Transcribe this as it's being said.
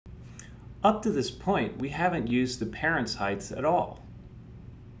Up to this point, we haven't used the parents' heights at all.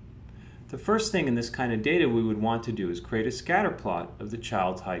 The first thing in this kind of data we would want to do is create a scatter plot of the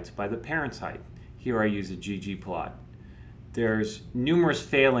child's heights by the parent's height. Here I use a ggplot. There's numerous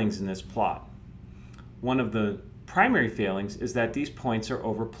failings in this plot. One of the primary failings is that these points are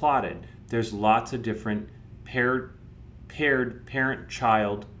overplotted. There's lots of different paired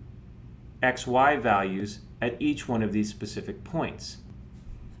parent-child XY values at each one of these specific points.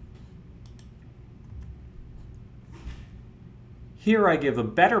 Here I give a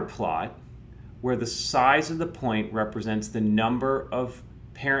better plot where the size of the point represents the number of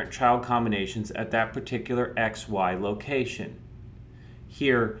parent-child combinations at that particular XY location.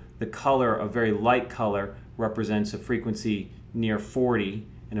 Here, the color, a very light color, represents a frequency near 40,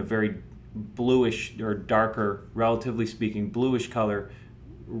 and a very bluish or darker, relatively speaking, bluish color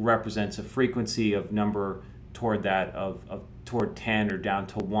represents a frequency of number toward that toward 10 or down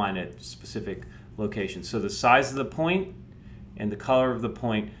to 1 at specific locations. So the size of the point and the color of the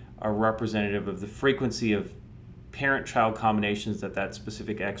point are representative of the frequency of parent-child combinations at that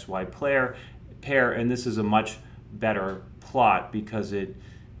specific XY pair, and this is a much better plot because it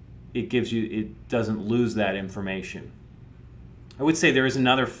doesn't lose that information. I would say there is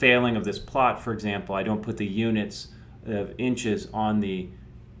another failing of this plot. For example, I don't put the units of inches on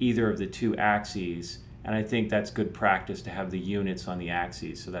either of the two axes, and I think that's good practice to have the units on the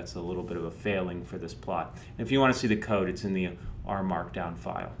axes, so that's a little bit of a failing for this plot. And if you want to see the code, it's in the R Markdown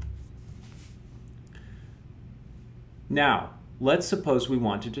file. Now, let's suppose we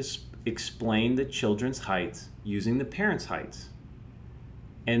wanted to explain the children's heights using the parents' heights.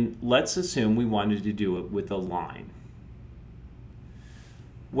 And let's assume we wanted to do it with a line.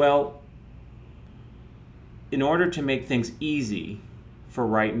 Well, in order to make things easy for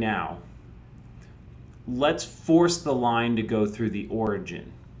right now, let's force the line to go through the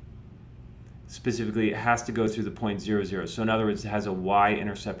origin. Specifically, it has to go through the point 0, 0. So in other words, it has a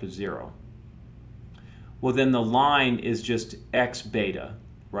y-intercept of 0. Well, then the line is just x beta,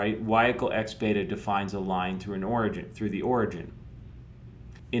 right? Y equal x beta defines a line through the origin.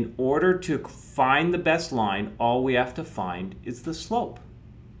 In order to find the best line, all we have to find is the slope.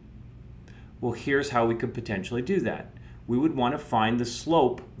 Well, here's how we could potentially do that. We would want to find the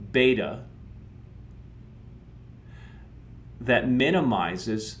slope beta that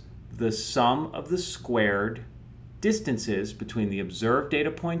minimizes the sum of the squared distances between the observed data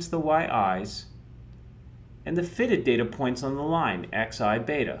points, the yi's, and the fitted data points on the line, xi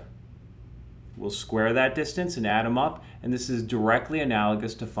beta. We'll square that distance and add them up, and this is directly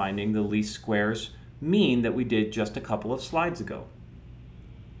analogous to finding the least squares mean that we did just a couple of slides ago.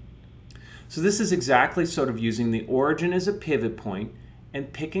 So this is exactly sort of using the origin as a pivot point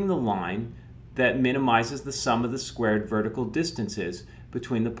and picking the line that minimizes the sum of the squared vertical distances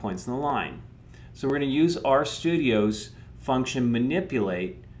between the points on the line. So we're going to use RStudio's function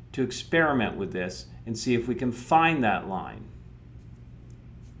manipulate to experiment with this and see if we can find that line.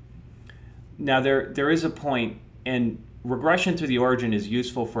 Now there is a point, and regression through the origin is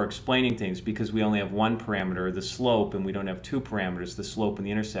useful for explaining things because we only have one parameter, the slope, and we don't have two parameters, the slope and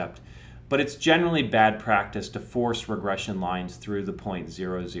the intercept. But it's generally bad practice to force regression lines through the point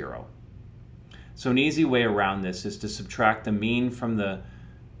 0, 0. So an easy way around this is to subtract the mean from the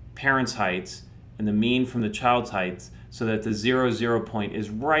parent's heights and the mean from the child's heights so that the 0, 0 point is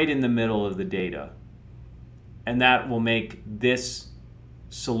right in the middle of the data. And that will make this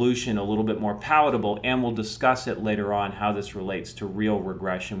solution a little bit more palatable, and we'll discuss it later on how this relates to real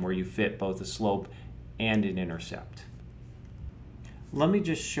regression where you fit both a slope and an intercept. Let me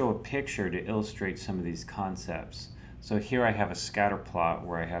just show a picture to illustrate some of these concepts. So here I have a scatter plot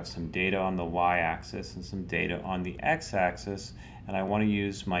where I have some data on the y-axis and some data on the x-axis, and I want to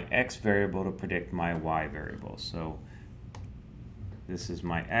use my x variable to predict my y variable. So this is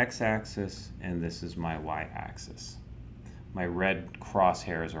my x-axis and this is my y-axis. My red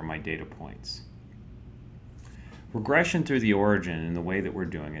crosshairs are my data points. Regression through the origin, in the way that we're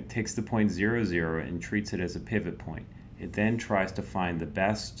doing it, takes the point 0, 0 and treats it as a pivot point. It then tries to find the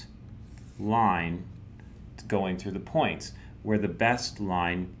best line going through the points, where the best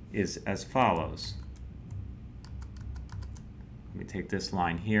line is as follows. Let me take this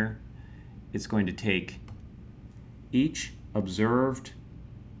line here. It's going to take each observed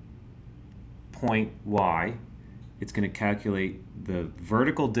point y. It's going to calculate the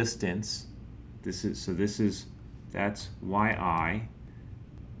vertical distance. That's yi.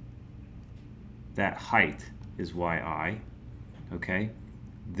 That height is yi. Okay?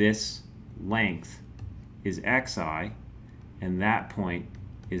 This length is xi, and that point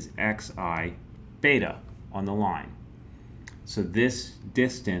is xi beta on the line. So this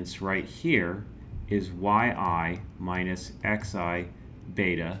distance right here is yi minus xi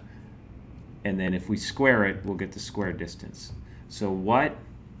beta, and then if we square it, we'll get the square distance. So what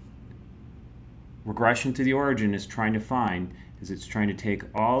regression to the origin is trying to find is it's trying to take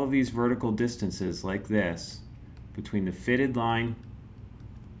all of these vertical distances like this between the fitted line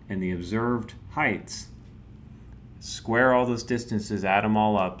and the observed heights, square all those distances, add them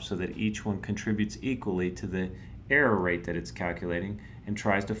all up so that each one contributes equally to the error rate that it's calculating, and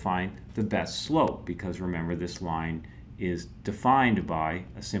tries to find the best slope, because remember, this line is defined by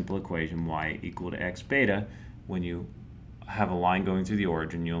a simple equation, y equal to x beta. When you have a line going through the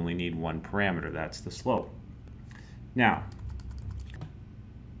origin, you only need one parameter, that's the slope. Now,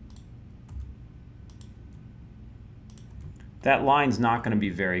 that line's not going to be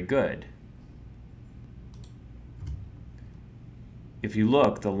very good. If you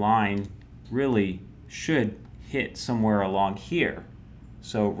look, the line really should hit somewhere along here.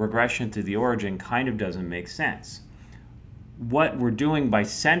 So regression to the origin kind of doesn't make sense. What we're doing by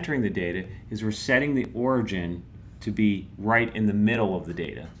centering the data is we're setting the origin to be right in the middle of the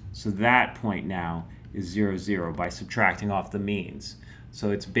data. So that point now is 0, 0 by subtracting off the means.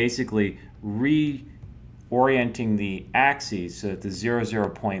 So it's basically reorienting the axes so that the 0, 0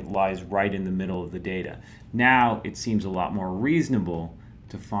 point lies right in the middle of the data. Now it seems a lot more reasonable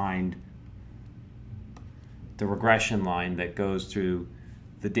to find the regression line that goes through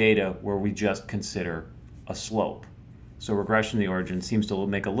the data where we just consider a slope. So regression to the origin seems to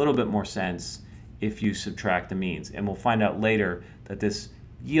make a little bit more sense if you subtract the means. And we'll find out later that this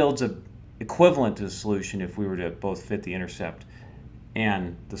yields an equivalent to the solution if we were to both fit the intercept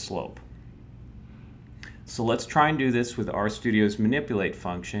and the slope. So let's try and do this with RStudio's manipulate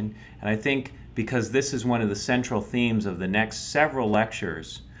function. And I think because this is one of the central themes of the next several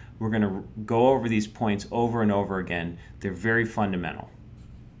lectures, we're going to go over these points over and over again. They're very fundamental.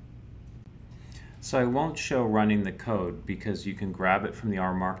 So I won't show running the code because you can grab it from the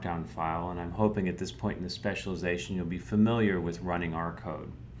R Markdown file, and I'm hoping at this point in the specialization you'll be familiar with running R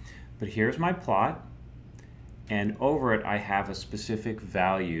code. But here's my plot, and over it I have a specific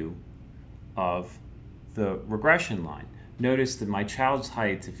value of the regression line. Notice that my child's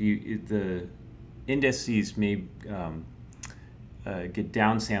height, the indices may get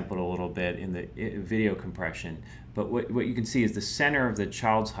downsampled a little bit in the video compression, but what you can see is the center of the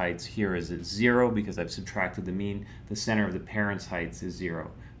child's heights here is at 0 because I've subtracted the mean. The center of the parent's heights is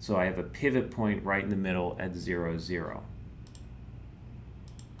 0. So I have a pivot point right in the middle at 0, 0.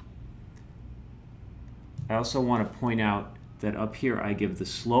 I also want to point out that up here I give the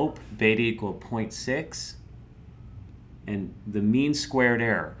slope beta equal 0.6 and the mean squared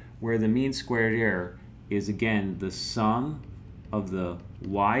error, where the mean squared error is again the sum of the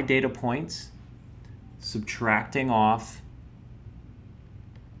y data points subtracting off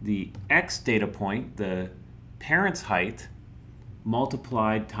the x data point, the parent's height,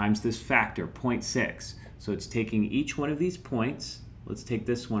 multiplied times this factor, 0.6. So it's taking each one of these points. Let's take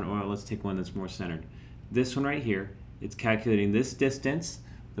this one, or let's take one that's more centered. This one right here, it's calculating this distance,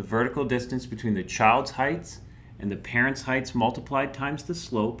 the vertical distance between the child's heights and the parent's heights multiplied times the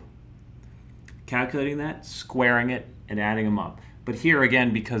slope, calculating that, squaring it, and adding them up. But here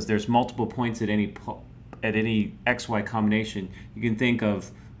again, because there's multiple points at any xy combination, you can think of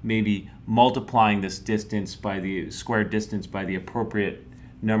maybe multiplying this distance by the squared distance by the appropriate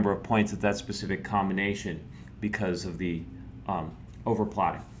number of points at that specific combination because of the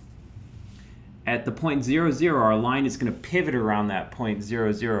overplotting. At the point 0, 0, our line is going to pivot around that point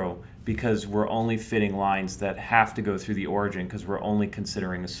 0, 0 because we're only fitting lines that have to go through the origin because we're only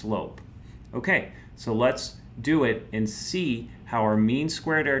considering a slope. Okay, so let's do it and see how our mean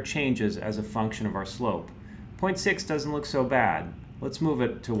squared error changes as a function of our slope. 0.6 doesn't look so bad. Let's move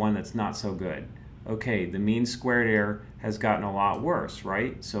it to one that's not so good. Okay, the mean squared error has gotten a lot worse,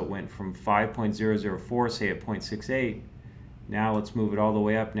 right? So it went from 5.004, say at 0.68. Now let's move it all the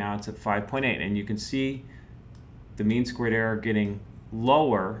way up. Now it's at 5.8. And you can see the mean squared error getting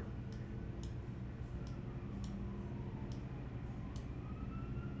lower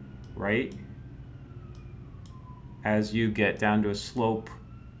right? As you get down to a slope,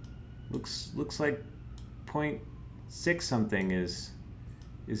 looks like 0.6 something is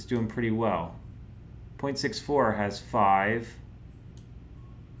doing pretty well. 0.64 has 5,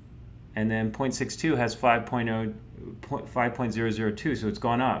 and then 0.62 has 5.002, so it's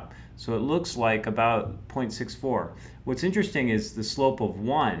gone up. So it looks like about 0.64. What's interesting is the slope of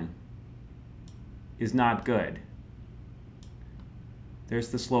 1 is not good. There's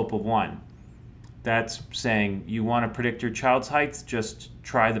the slope of 1. That's saying you want to predict your child's height, just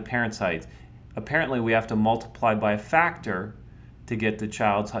try the parent's height. Apparently we have to multiply by a factor to get the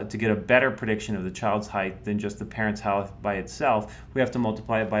child's height, to get a better prediction of the child's height than just the parent's height by itself, we have to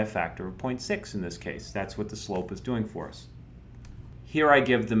multiply it by a factor of 0.6 in this case. That's what the slope is doing for us. Here I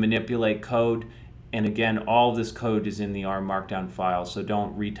give the manipulate code, and again, all of this code is in the R Markdown file, so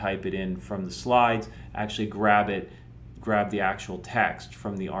don't retype it in from the slides. Actually grab the actual text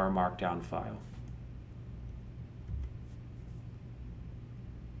from the R Markdown file.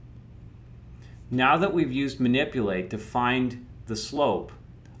 Now that we've used manipulate to find the slope,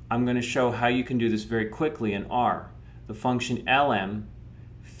 I'm going to show how you can do this very quickly in R. The function lm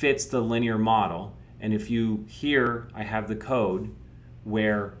fits the linear model, and if you here I have the code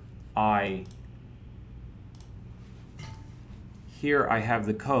where I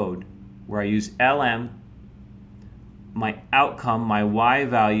use lm. My outcome, my y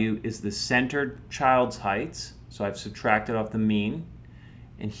value, is the centered child's heights, so I've subtracted off the mean,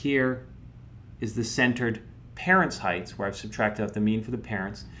 and here is the centered parent's heights, where I've subtracted off the mean for the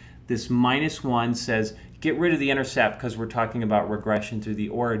parents. This -1 says get rid of the intercept because we're talking about regression through the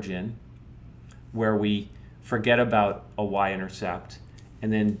origin, where we forget about a y-intercept,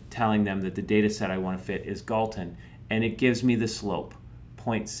 and then telling them that the data set I want to fit is Galton, and it gives me the slope,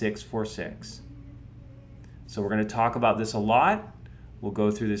 0.646. So we're going to talk about this a lot. We'll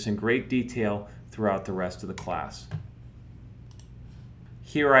go through this in great detail throughout the rest of the class.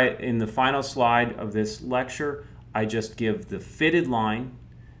 Here in the final slide of this lecture, I just give the fitted line.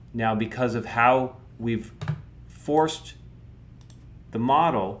 Now because of how we've forced the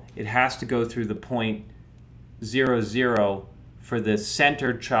model, it has to go through the point 0, 0 for the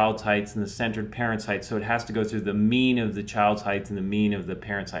centered child's heights and the centered parent's heights, so it has to go through the mean of the child's heights and the mean of the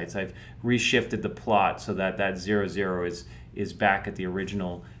parent's heights. I've reshifted the plot so that that 0, 0 is back at the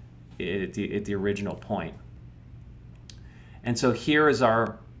original point. And so here is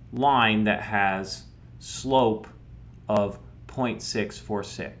our line that has slope of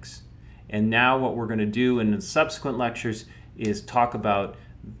 0.646. And now what we're going to do in the subsequent lectures is talk about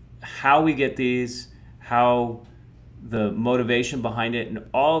how we get these, how the motivation behind it, and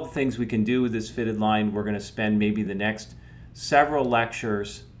all the things we can do with this fitted line. We're going to spend maybe the next several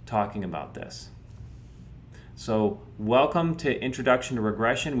lectures talking about this. So welcome to Introduction to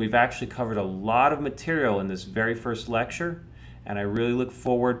Regression. We've actually covered a lot of material in this very first lecture, and I really look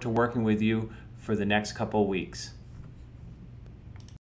forward to working with you for the next couple of weeks.